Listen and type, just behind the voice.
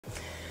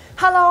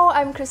Hello,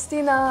 I'm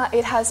Christina.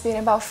 It has been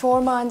about 4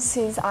 months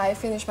since I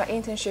finished my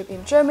internship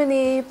in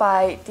Germany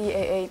by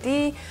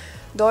DAAD,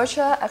 Deutsche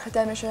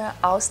Akademische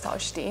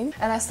Austauschdienst.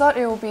 And I thought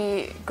it would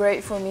be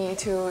great for me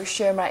to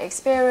share my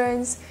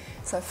experience,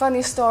 some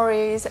funny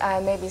stories,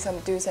 and maybe some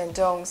do's and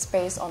don'ts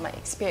based on my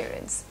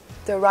experience.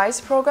 The RISE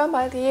program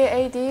by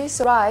DAAD,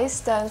 so RISE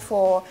stands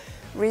for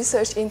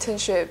Research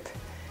Internship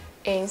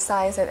in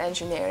Science and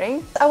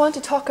Engineering. I want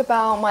to talk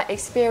about my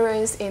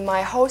experience in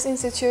my host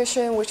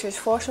institution, which is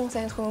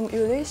Forschungszentrum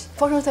Jülich.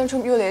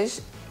 Forschungszentrum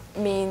Jülich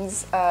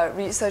means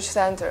Research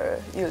Center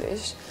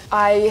Jülich.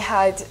 I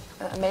had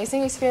an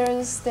amazing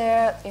experience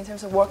there in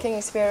terms of working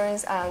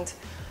experience, and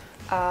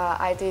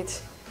I did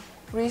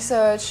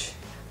research.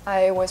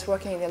 I was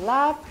working in the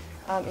lab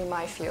in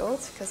my field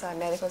because I'm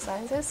medical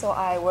scientist, so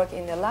I work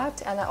in the lab,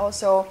 and I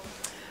also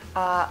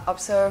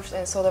observed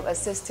and sort of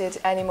assisted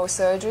animal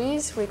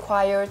surgeries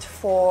required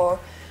for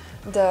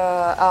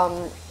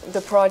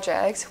the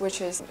project,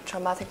 which is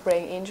traumatic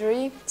brain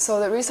injury. So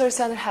the research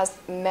center has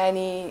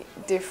many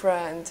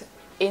different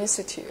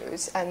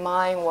institutes, and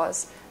mine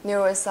was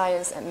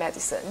neuroscience and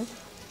medicine.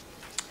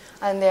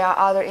 And there are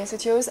other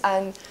institutes,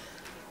 and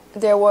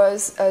there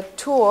was a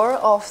tour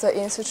of the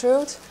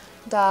institute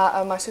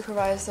that my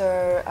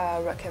supervisor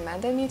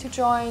recommended me to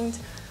join.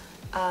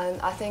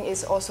 And I think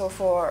it's also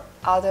for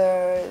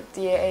other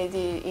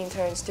DAAD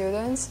intern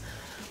students.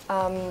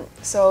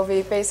 So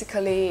we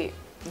basically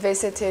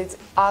visited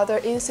other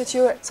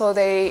institutes. So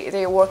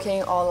they're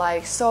working on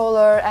like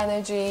solar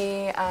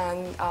energy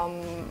and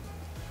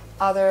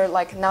other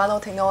like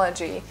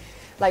nanotechnology.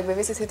 Like we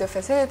visited the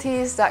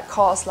facilities that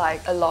cost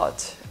like a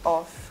lot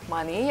of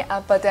money,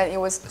 but then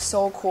it was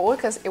so cool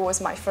because it was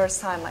my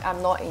first time. Like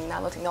I'm not in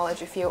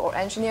nanotechnology field or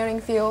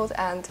engineering field,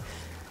 and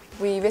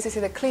we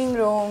visited a clean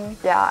room,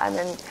 and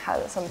then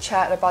had some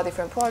chat about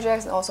different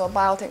projects, and also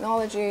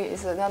biotechnology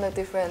is another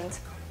different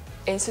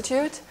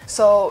institute.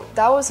 So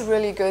that was a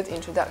really good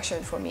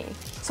introduction for me.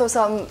 So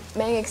some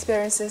main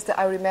experiences that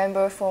I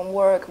remember from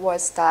work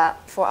was that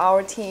for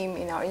our team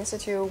in our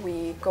institute,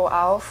 we go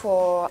out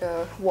for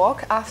a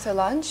walk after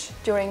lunch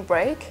during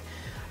break,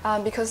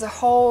 because the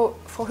whole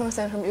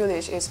Forschungszentrum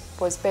Jülich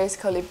was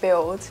basically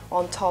built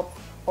on top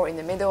or in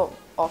the middle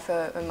of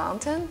a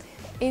mountain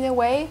in a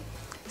way.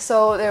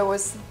 So there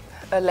was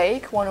a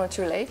lake, 1 or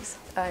 2 lakes,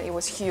 it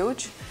was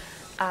huge,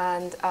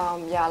 and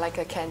like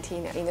a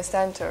canteen in the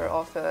center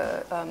of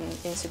the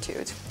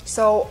institute.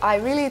 So I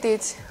really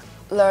did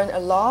learn a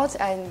lot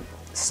and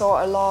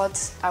saw a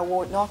lot. I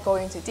would not go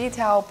into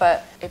detail,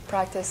 but it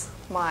practiced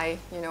my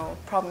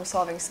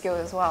problem-solving skills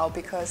as well,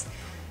 because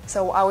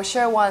so I will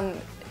share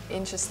one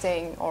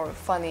interesting or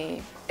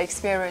funny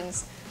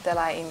experience that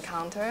I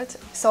encountered.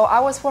 So I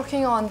was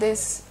working on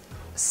this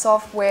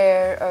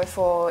software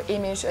for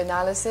image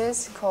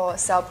analysis called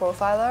Cell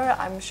Profiler.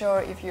 I'm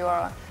sure if you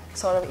are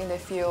sort of in the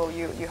field,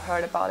 you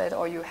heard about it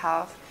or you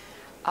have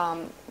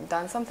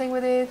done something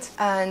with it.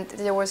 And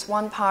there was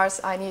one part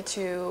I need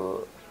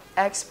to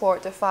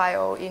export the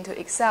file into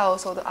Excel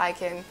so that I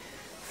can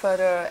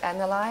further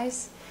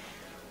analyze.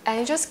 And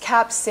it just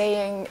kept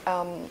saying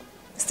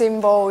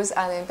symbols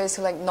and then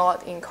basically like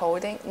not being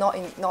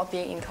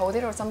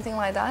encoded or something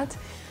like that.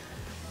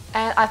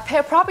 And I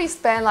probably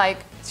spent like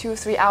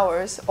 2-3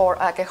 hours or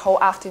like a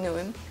whole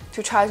afternoon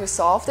to try to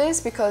solve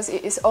this, because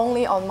it is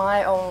only on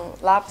my own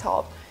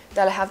laptop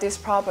that I have this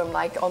problem.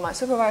 Like on my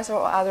supervisor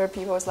or other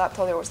people's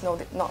laptop, there was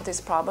not this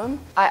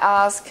problem. I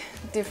asked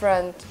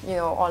different,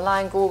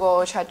 online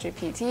Google,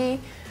 ChatGPT,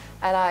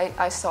 and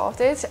I solved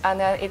it. And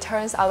then it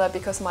turns out that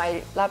because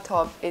my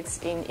laptop is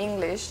in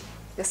English,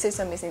 the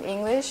system is in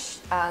English,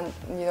 and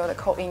the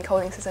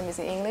encoding system is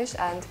in English,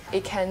 and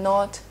it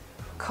cannot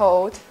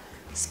code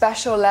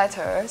special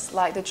letters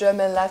like the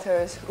German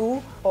letters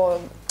U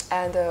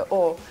and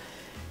O,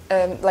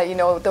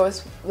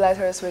 those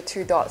letters with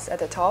 2 dots at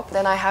the top.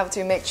 Then I have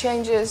to make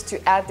changes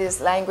to add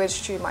this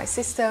language to my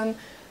system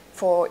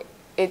for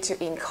it to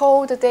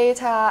encode the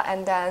data,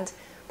 and then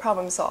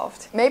problem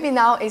solved. Maybe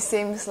now it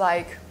seems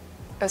like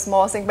a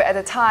small thing, but at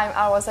the time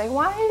I was like,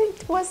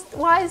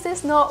 why is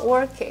this not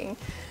working?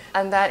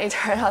 And then it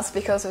turned out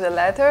because of the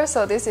letter.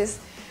 So this is,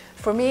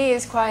 for me,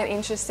 is quite an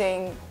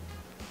interesting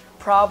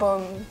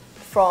problem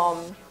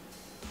from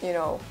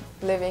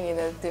living in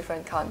a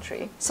different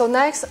country. So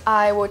next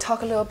I will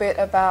talk a little bit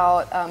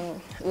about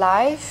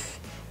life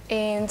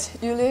in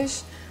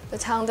Jülich, the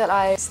town that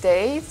I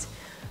stayed.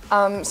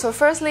 So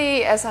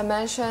firstly, as I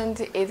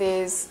mentioned, it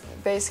is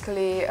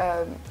basically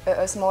a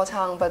small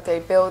town, but they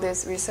built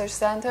this research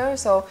center.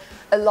 So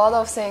a lot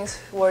of things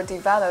were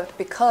developed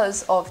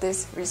because of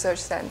this research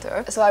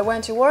center. So I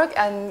went to work,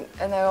 and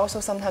I also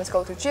sometimes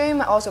go to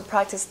gym. I also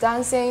practice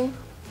dancing.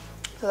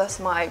 So that's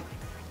my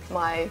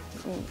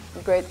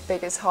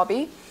biggest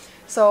hobby.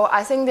 So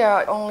I think there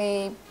are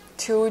only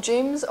 2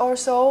 gyms or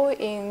so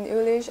in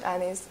Jülich,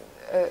 and it's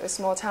a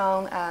small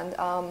town, and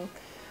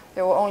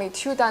there were only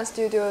 2 dance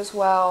studios as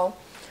well.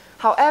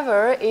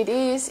 However, it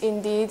is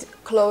indeed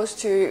close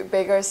to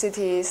bigger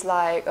cities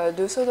like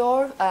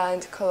Düsseldorf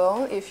and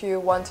Cologne if you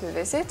want to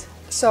visit.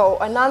 So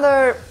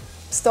another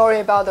story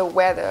about the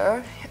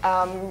weather,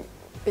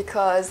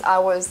 because I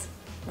was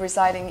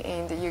residing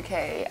in the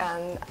UK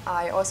and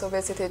I also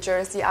visited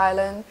Jersey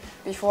Island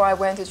before I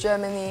went to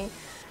Germany.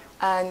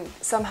 And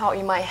somehow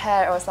in my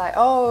head I was like,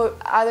 oh,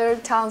 other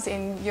towns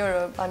in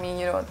Europe, I mean,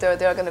 you know, they're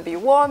going to be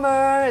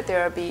warmer,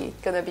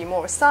 going to be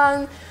more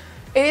sun.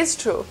 It is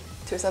true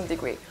to some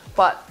degree.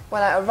 But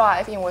when I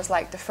arrived, it was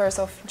like the 1st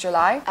of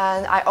July,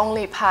 and I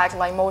only packed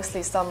like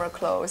mostly summer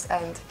clothes,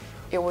 and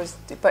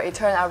but it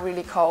turned out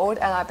really cold,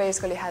 and I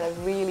basically had a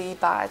really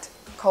bad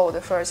cold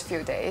the first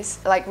few days,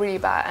 like really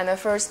bad. And the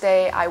first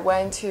day I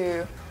went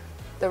to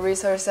the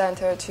research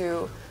center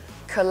to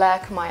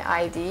collect my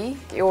ID.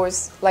 It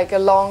was like a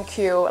long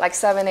queue, like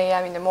 7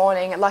 a.m. in the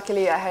morning.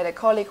 Luckily, I had a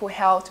colleague who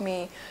helped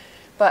me,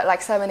 but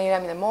like 7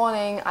 a.m. in the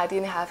morning, I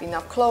didn't have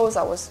enough clothes.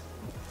 I was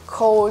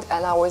cold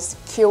and I was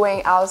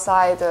queuing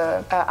outside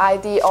the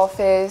ID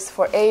office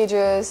for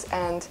ages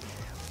and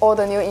all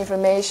the new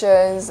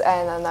informations,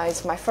 and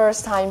it's my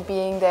first time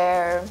being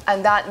there,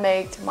 and that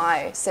made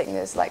my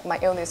sickness, like my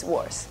illness,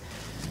 worse.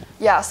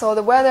 Yeah, so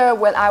the weather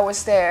when I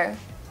was there,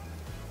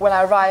 when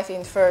I arrived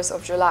in 1st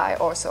of July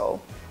or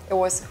so, it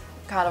was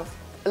kind of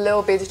a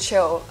little bit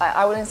chill.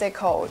 I wouldn't say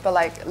cold, but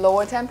like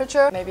lower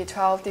temperature, maybe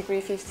 12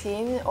 degree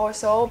 15 or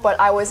so, but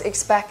I was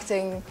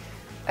expecting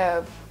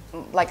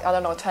like, I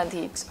don't know,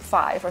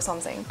 25 or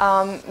something.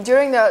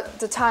 During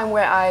the time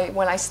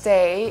when I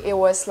stay, it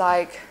was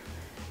like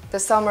the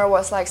summer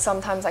was like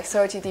sometimes like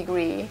 30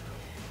 degree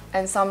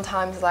and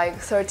sometimes like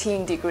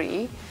 13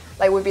 degree.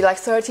 Like it would be like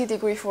 30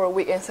 degree for a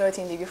week and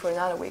 13 degree for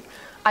another week.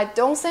 I'm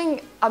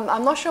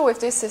not sure if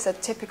this is a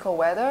typical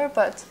weather,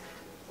 but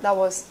that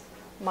was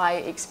my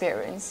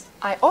experience.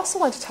 I also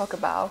want to talk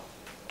about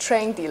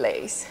train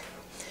delays,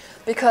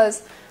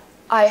 because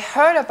I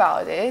heard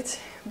about it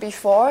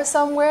before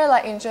somewhere,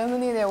 like in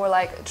Germany there were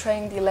like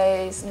train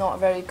delays not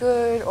very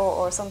good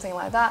or something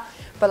like that,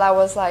 but I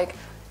was like,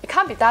 it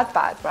can't be that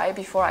bad, right,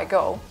 before I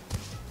go.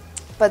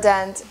 But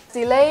then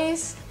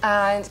delays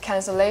and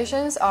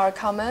cancellations are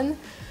common.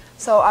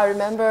 So I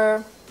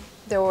remember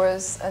there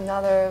was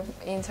another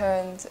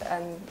intern,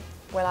 and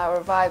when I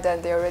arrived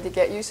then they already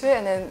get used to it,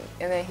 and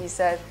then he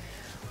said,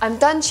 I'm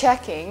done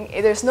checking,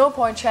 there's no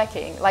point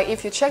checking. Like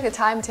if you check the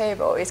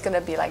timetable, it's gonna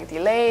be like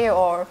delay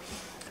or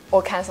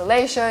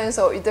cancellation,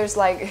 so there's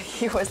like,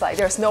 he was like,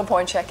 there's no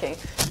point checking.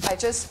 I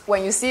just,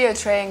 when you see a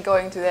train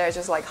going to there,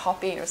 just like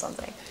hop in or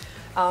something.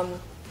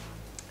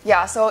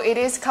 Yeah, so it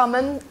is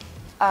common.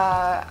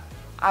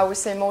 I would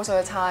say most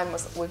of the time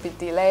would be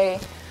delay.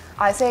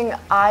 I think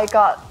I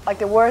got like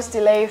the worst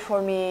delay for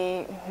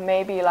me,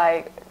 maybe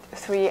like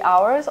 3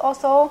 hours or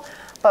so.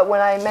 But when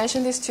I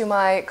mentioned this to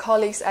my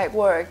colleagues at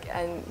work,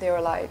 and they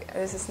were like,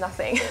 this is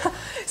nothing.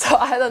 So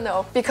I don't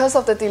know. Because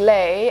of the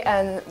delay,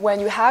 and when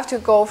you have to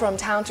go from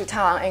town to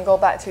town and go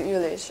back to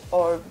Jülich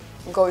or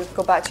go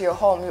back to your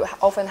home, you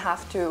often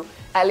have to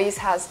at least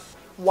have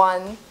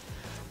one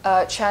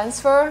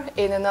transfer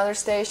in another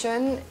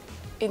station.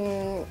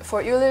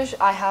 For Jülich,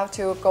 I have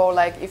to go,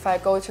 like if I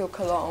go to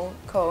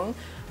Cologne,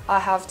 I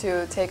have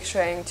to take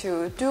train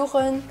to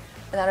Düren,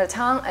 another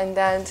town, and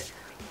then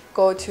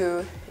go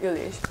to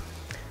Jülich.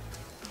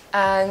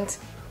 And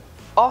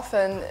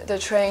often the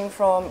train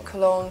from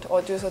Cologne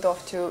or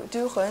Düsseldorf to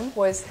Düren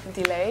was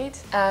delayed,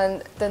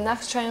 and the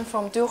next train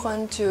from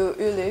Düren to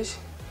Jülich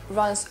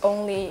runs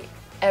only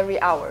every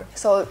hour.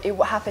 So it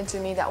happened to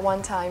me that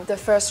one time the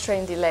first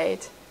train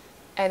delayed,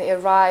 and it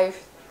arrived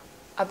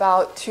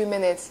about 2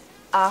 minutes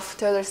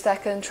after the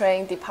second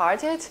train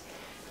departed,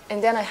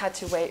 and then I had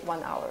to wait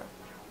 1 hour.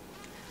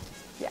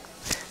 Yeah,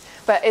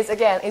 but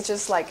it's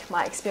just like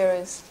my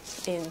experience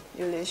in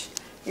Jülich.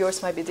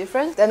 Yours might be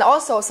different. Then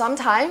also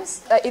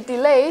sometimes it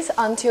delays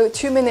until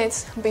 2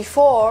 minutes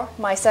before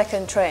my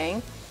second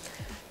train.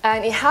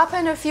 And it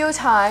happened a few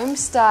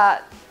times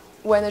that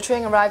when the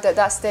train arrived at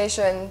that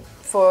station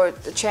for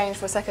the change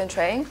for second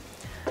train,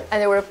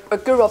 and there were a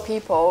group of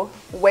people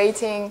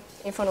waiting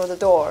in front of the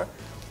door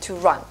to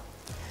run.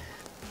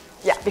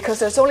 Yeah, because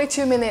there's only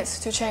 2 minutes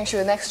to change to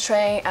the next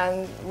train,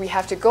 and we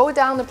have to go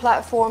down the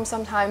platform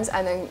sometimes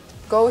and then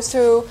go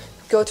to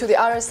the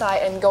other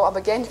side and go up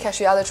again to catch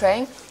the other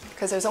train.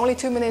 Because there's only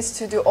 2 minutes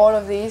to do all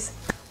of these,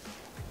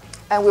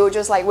 and we were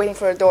just like waiting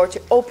for the door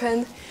to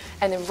open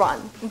and then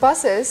run.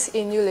 Buses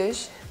in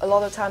Jülich, a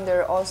lot of time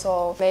they're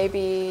also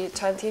maybe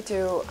 20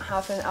 to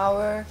half an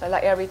hour,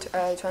 like every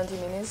 20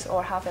 minutes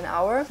or half an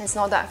hour. It's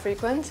not that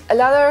frequent.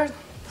 Another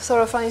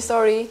sort of funny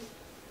story,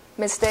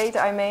 mistake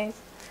that I made,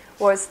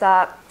 was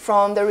that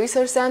from the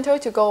research center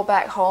to go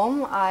back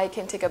home, I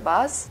can take a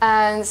bus,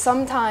 and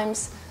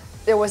sometimes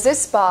there was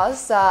this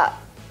bus that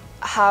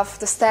have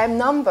the same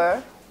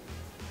number,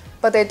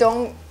 but they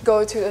don't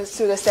go to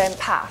the same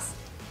path.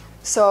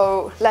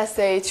 So let's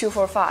say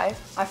 245,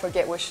 I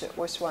forget which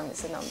one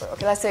is the number.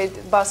 Okay, let's say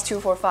bus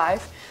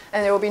 245,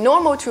 and there will be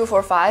normal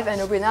 245, and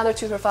there will be another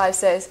 245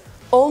 says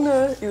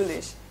ohne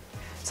Jülich.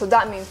 So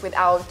that means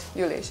without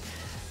Jülich.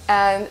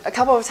 And a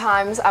couple of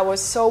times I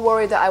was so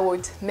worried that I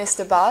would miss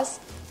the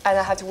bus, and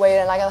I had to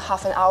wait like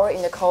half an hour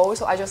in the cold.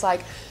 So I just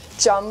like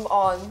jump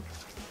on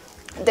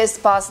this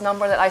bus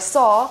number that I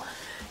saw,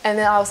 And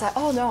then I was like,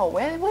 oh no,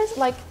 where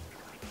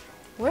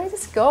is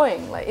this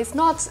going? Like,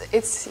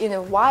 it's in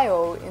a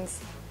while,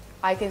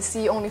 I can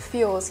see only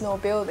fields, no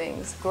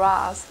buildings,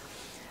 grass.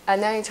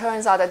 And then it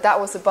turns out that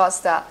was the bus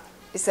that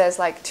it says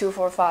like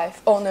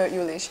 245, Owner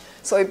Jülich.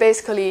 So it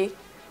basically,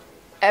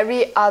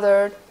 every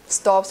other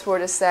stops were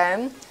the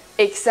same,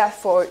 except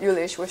for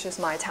Jülich, which is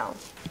my town.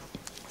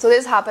 So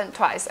this happened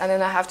twice, and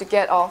then I have to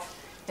get off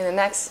in the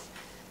next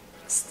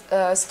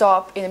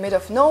stop in the middle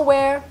of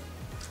nowhere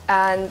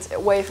and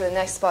wait for the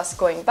next bus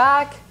going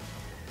back.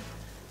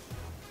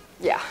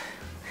 Yeah.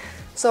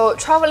 So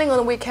traveling on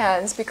the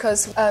weekends,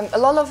 because a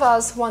lot of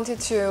us wanted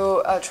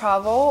to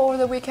travel over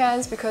the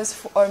weekends,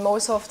 because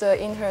most of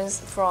the interns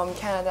from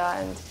Canada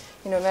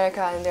and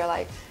America, and they're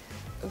like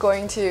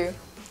going to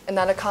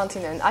another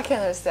continent. I can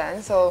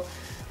understand. So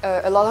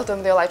a lot of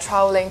them, they're like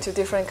traveling to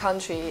different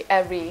country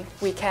every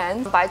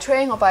weekend by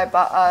train or by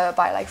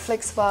like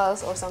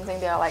Flixbus or something.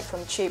 There are like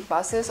some cheap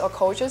buses or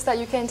coaches that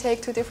you can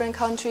take to different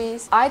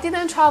countries. I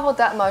didn't travel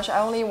that much. I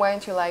only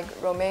went to like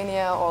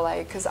Romania, or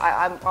like, because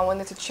I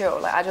wanted to chill.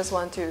 Like, I just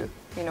want to,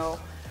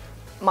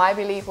 my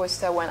belief was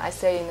that when I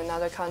stay in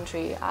another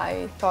country,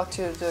 I talk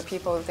to the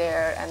people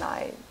there and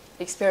I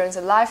experience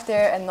a life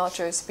there and not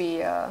just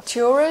be a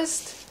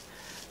tourist.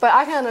 But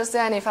I can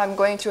understand if I'm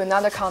going to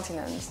another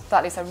continent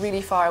that is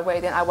really far away,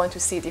 then I want to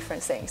see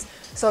different things.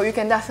 So you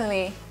can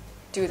definitely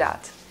do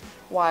that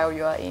while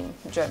you are in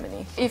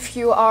Germany. If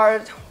you are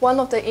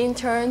one of the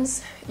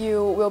interns,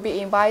 you will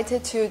be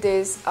invited to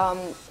this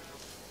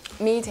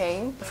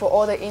meeting for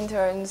all the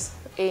interns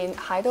in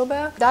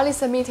Heidelberg. That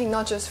is a meeting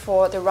not just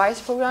for the RISE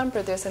program,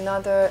 but there's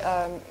another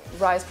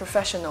RISE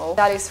professional.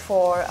 That is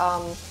for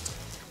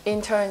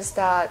interns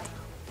that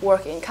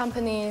work in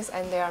companies,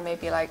 and they are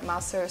maybe like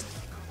masters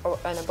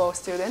and above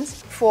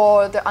students.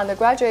 For the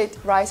undergraduate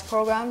RISE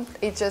program,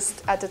 it's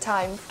just at the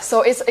time.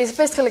 So it's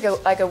basically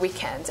like a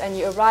weekend, and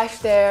you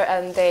arrive there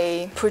and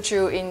they put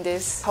you in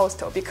this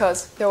hostel,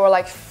 because there were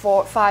like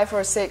 5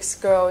 or 6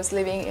 girls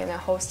living in a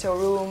hostel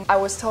room. I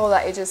was told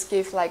that it just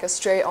gives like a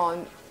straight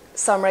on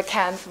summer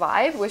camp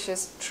vibe, which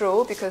is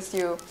true, because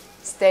you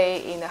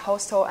stay in a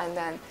hostel and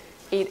then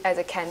eat at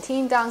the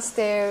canteen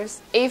downstairs.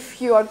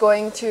 If you're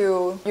going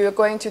to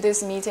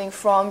this meeting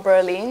from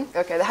Berlin,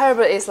 okay, the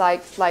Heidelberg is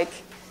like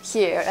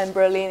here, and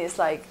Berlin is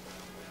like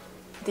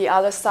the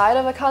other side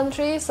of the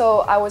country.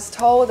 So I was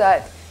told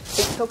that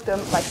it took them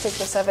like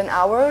 6 or 7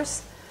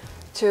 hours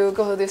to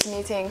go to this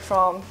meeting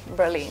from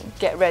Berlin.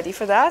 Get ready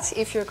for that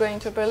if you're going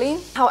to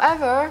Berlin.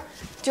 However,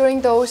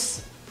 during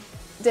those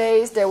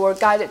days there were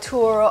guided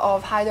tour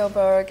of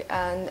Heidelberg,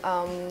 and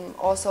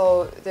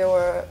also there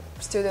were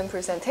student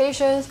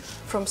presentations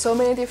from so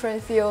many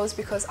different fields,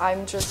 because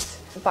I'm just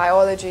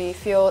biology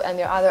field and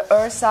there are other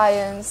earth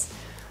science,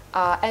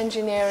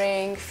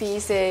 engineering,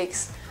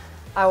 physics.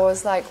 I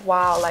was like,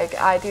 wow, like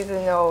I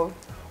didn't know.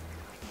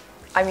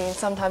 I mean,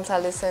 sometimes I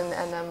listen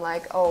and I'm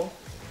like, oh,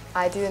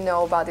 I didn't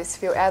know about this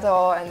field at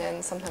all, and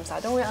then sometimes I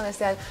don't really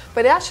understand.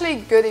 But it's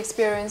actually good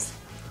experience,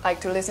 like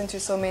to listen to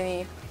so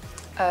many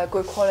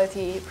good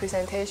quality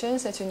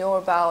presentations and to know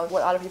about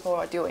what other people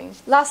are doing.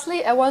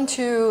 Lastly, I want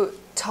to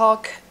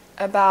talk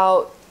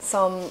about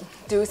some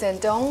do's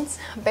and don'ts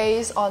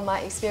based on my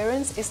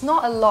experience. It's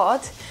not a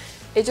lot.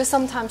 It's just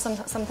sometimes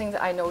something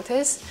that I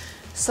notice.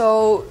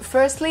 So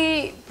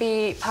firstly,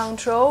 be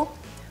punctual.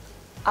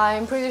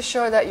 I'm pretty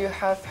sure that you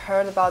have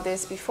heard about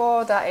this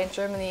before, that in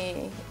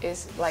Germany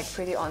is like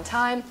pretty on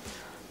time.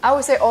 I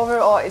would say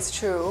overall it's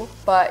true,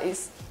 but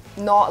it's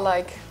not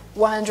like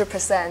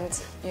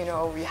 100%,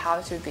 we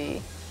have to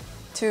be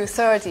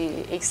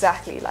 2:30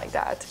 exactly like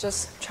that.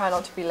 Just try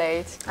not to be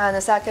late. And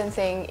the second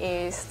thing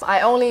is,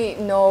 I only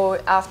know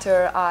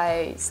after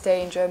I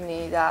stay in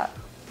Germany that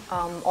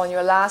on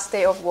your last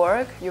day of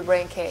work, you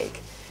bring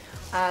cake.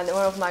 And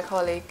one of my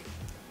colleagues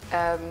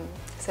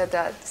said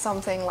that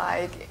something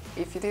like,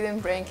 if you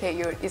didn't bring cake,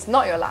 it's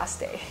not your last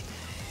day.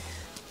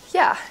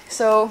 Yeah,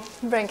 so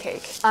bring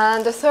cake.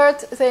 And the third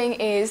thing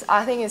is,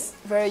 I think it's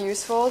very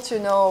useful to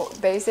know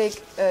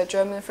basic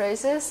German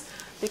phrases,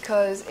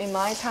 because in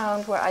my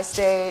town where I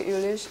stay,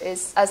 Jülich,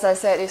 is, as I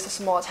said, it's a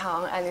small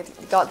town, and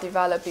it got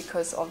developed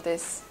because of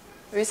this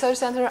research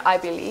center, I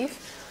believe.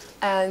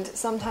 And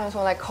sometimes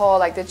when I call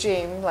like the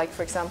gym, like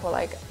for example,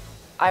 like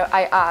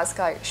I ask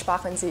like,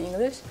 "Sprechen Sie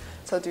English?"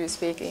 So do you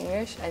speak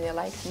English? And they're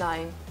like,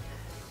 "Nein."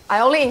 I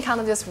only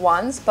encountered this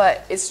once,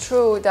 but it's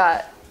true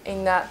that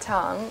in that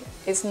town,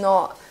 it's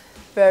not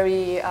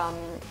very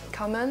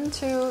common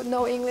to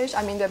know English.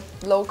 I mean, the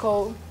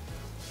local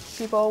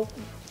people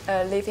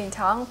live in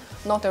town,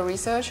 not the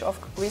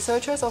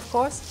researchers, of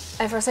course.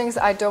 And for things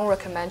I don't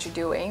recommend you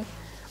doing,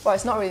 well,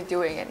 it's not really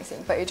doing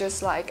anything, but it's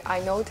just like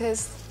I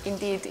noticed,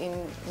 indeed,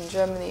 in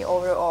Germany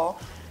overall,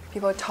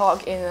 people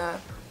talk in a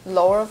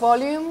lower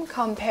volume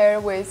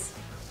compared with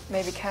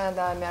maybe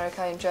Canada,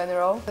 America in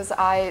general. Because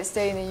I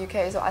stay in the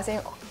UK, so I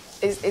think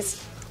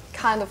it's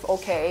kind of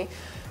okay.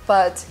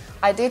 But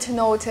I did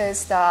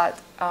notice that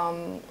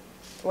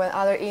when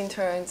other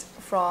interns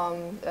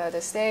from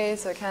the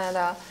States or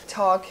Canada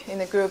talk in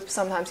a group,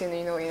 sometimes in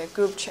a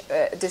group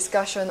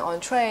discussion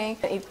on train,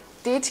 it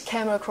did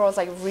come across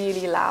like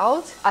really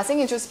loud. I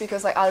think it's just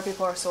because like other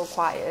people are so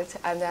quiet,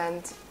 and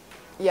then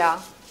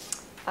yeah,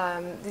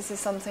 this is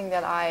something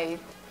that I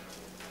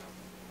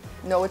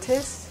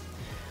noticed.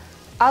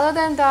 Other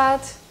than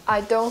that,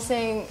 I don't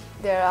think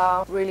there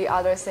are really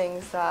other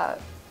things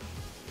that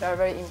are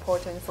very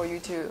important for you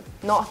to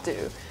not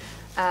do,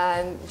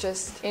 and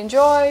just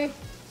enjoy,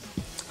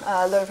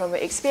 learn from your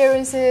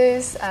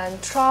experiences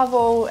and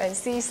travel and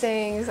see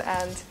things.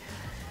 And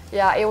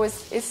yeah,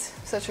 it's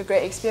such a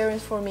great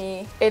experience for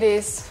me. It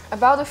is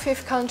about the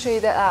 5th country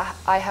that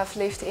I have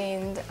lived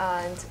in,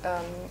 and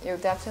it'll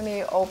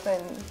definitely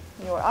open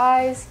your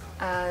eyes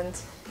and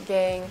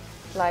gain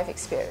life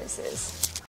experiences.